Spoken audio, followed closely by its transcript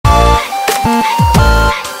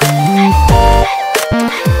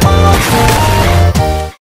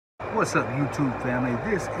What's up, YouTube family?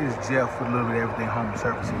 This is Jeff with a little bit of everything home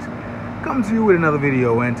services. Coming to you with another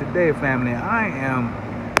video, and today, family, I am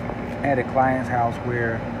at a client's house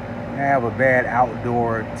where I have a bad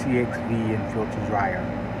outdoor TXV and filter dryer.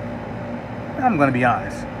 I'm gonna be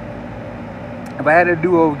honest. If I had to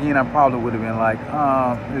do over again, I probably would have been like,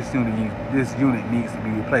 this unit needs to be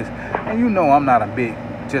replaced. And you know I'm not a big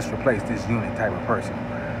just replace this unit type of person.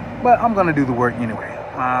 But I'm gonna do the work anyway.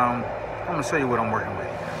 I'm gonna show you what I'm working with.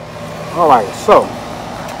 Alright, so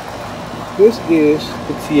this is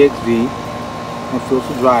the TXV and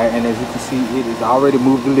filter dryer, and as you can see, it has already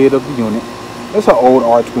moved the lid of the unit. It's an old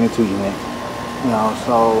R22 unit, you know,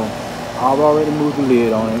 so I've already moved the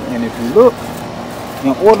lid on it. And if you look,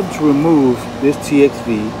 in order to remove this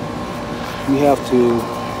TXV, you have to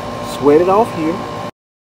sweat it off here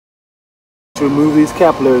to remove these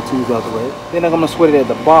capillary tubes out the way. Then I'm going to sweat it at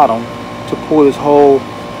the bottom to pull this whole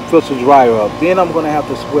filter dryer up. Then I'm going to have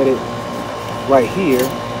to sweat it right here to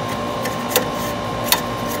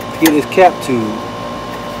get this cap tube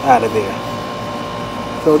out of there.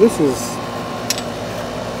 So this is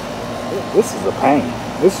a pain.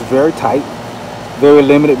 This is very tight, very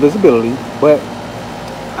limited visibility, but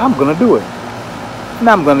I'm gonna do it. And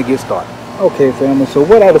I'm gonna get started. Okay, family, so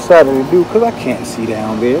what I decided to do, because I can't see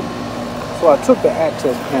down there, so I took the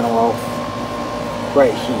access panel off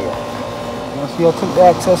right here. You see, I took the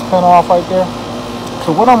access panel off right there.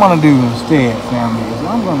 So what I'm gonna do instead, family, is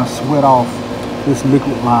I'm gonna sweat off this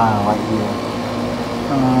liquid line right here.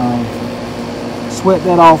 Sweat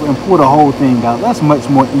that off and pull the whole thing out. That's much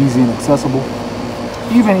more easy and accessible.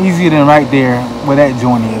 Even easier than right there where that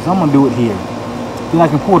joint is. I'm gonna do it here. Then I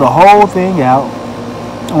can pull the whole thing out.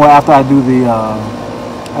 Well, after I do the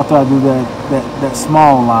that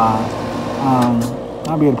small line,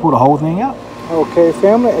 I'll be able to pull the whole thing out. Okay,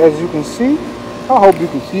 family, as you can see, I hope you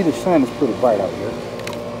can see the sun is pretty bright out here.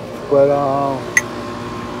 But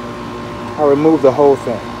I removed the whole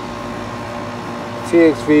thing.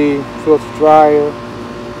 TXV, filter dryer,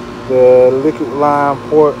 the liquid line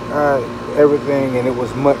port, everything, and it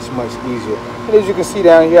was much easier. And as you can see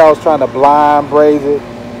down here, I was trying to blind braze it,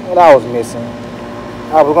 and I was missing.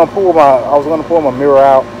 I was gonna pull my mirror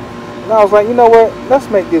out, and I was like, you know what? Let's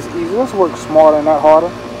make this easy. Let's work smarter, not harder.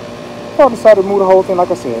 So I decided to move the whole thing,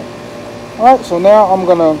 like I said. All right, so now I'm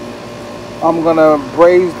gonna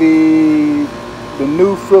braze the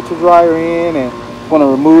new filter dryer in, and I'm gonna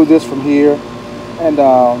remove this from here, and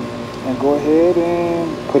go ahead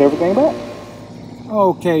and put everything back.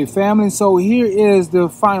 Okay, family, so here is the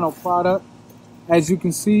final product. As you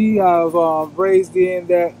can see, I've brazed in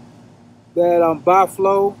that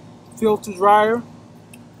Biflow filter dryer,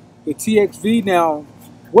 the TXV. Now,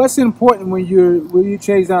 what's important when you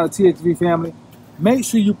change out a TXV, family? Make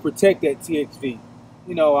sure you protect that TXV.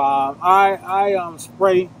 You know, I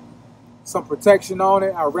spray some protection on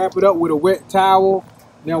it. I wrap it up with a wet towel.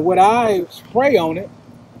 Now, what I spray on it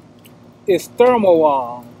is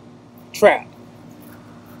thermal trap.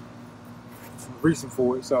 Reaching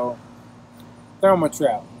for it, so thermal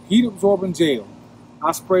trap, heat absorbing gel.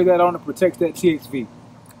 I spray that on, it protects that TXV,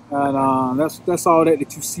 and that's all that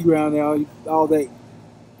you see around there. All that,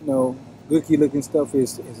 you know, gooky looking stuff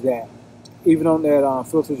is that, even on that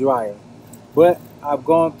filter dryer. But I've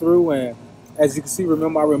gone through, and as you can see,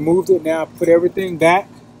 remember, I removed it. Now I put everything back,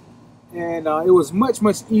 and it was much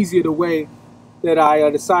easier the way that I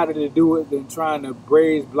decided to do it than trying to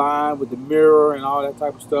braze blind with the mirror and all that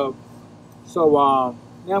type of stuff. So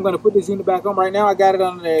now I'm going to put this unit back on. Right now I got it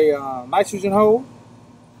on a nitrogen hold,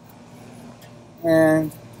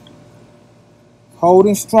 and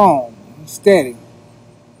holding strong, steady.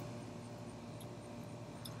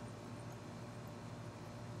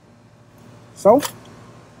 So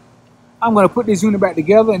I'm going to put this unit back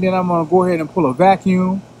together, and then I'm going to go ahead and pull a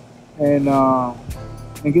vacuum and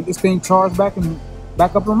get this thing charged back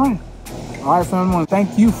up and running. All right, family, I want to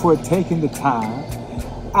thank you for taking the time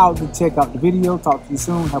out to check out the video. Talk to you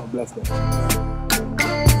soon. Have a blessed day.